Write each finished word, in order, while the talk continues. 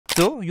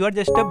So you are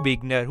just a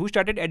beginner who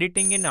started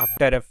editing in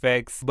After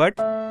Effects, but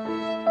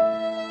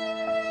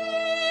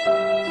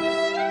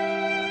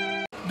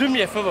do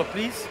me a favor,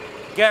 please.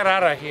 Get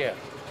out of here.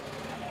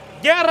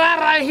 Get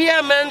out of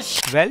here, man.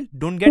 well,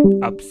 don't get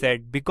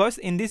upset, because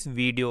in this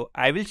video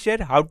I will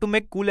share how to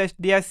make cool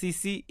HDR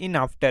CC in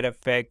After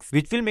Effects,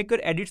 which will make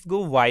your edits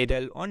go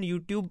viral on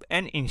YouTube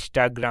and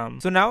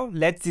Instagram. So now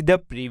let's see the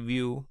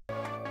preview.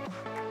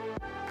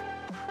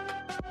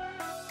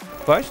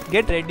 First,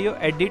 get Radio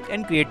Edit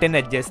and create an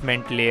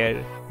adjustment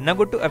layer. Now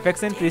go to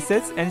Effects and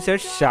Presets and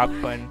search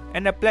Sharpen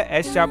and apply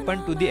S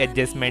Sharpen to the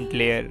adjustment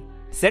layer.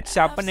 Set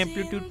Sharpen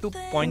Amplitude to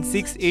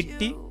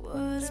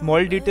 0.680,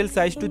 Small Detail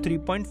Size to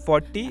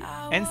 3.40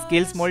 and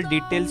Scale Small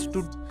Details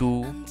to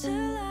 2.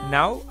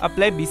 Now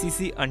apply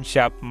BCC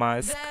Unsharp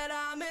Mask.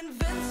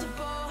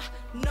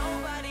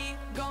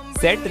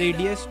 Set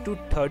Radius to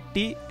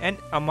 30 and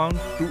Amount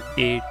to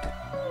 8.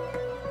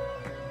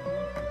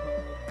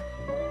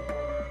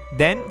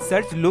 Then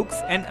search Looks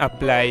and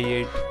apply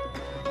it.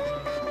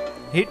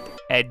 Hit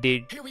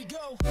Edit.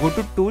 Go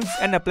to Tools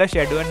and apply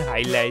Shadow and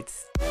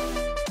Highlights.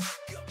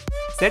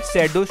 Set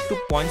Shadows to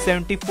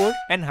 0.74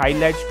 and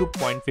Highlights to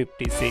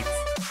 0.56.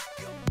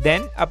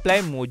 Then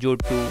apply Mojo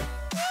 2.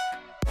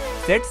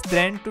 Set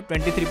Strand to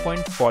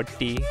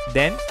 23.40.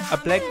 Then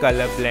apply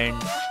Color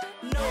Blend.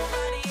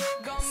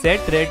 Set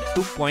Red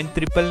to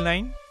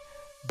 0.999,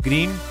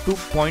 Green to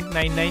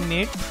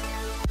 0.998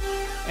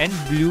 and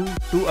Blue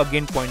to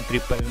again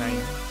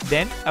 0.999.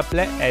 Then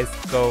apply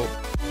S-Curve.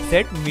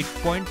 Set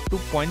Midpoint to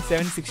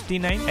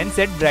 0.769 and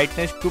set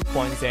Brightness to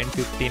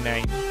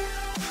 0.759.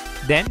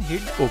 Then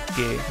hit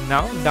OK.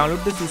 Now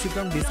download the CC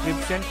from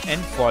description and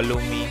follow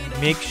me.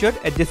 Make sure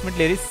adjustment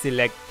layer is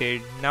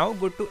selected. Now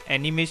go to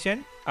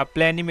Animation,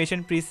 apply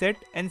Animation preset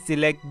and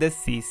select the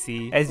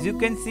CC. As you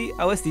can see,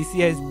 our CC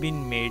has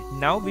been made.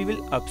 Now we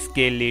will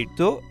upscale it.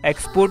 So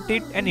export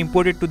it and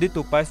import it to the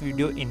Topaz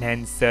Video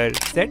Enhancer.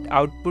 Set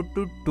output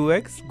to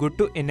 2x, go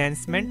to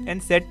Enhancement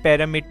and set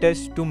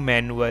parameters to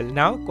manual.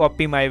 Now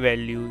copy my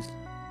values.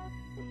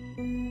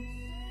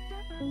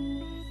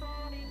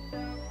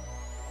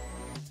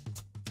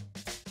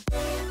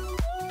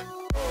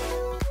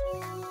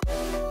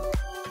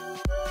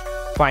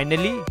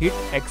 Finally, hit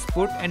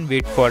export and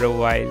wait for a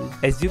while.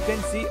 As you can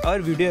see, our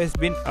video has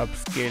been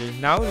upscaled.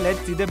 Now let's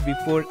see the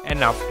before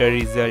and after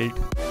result.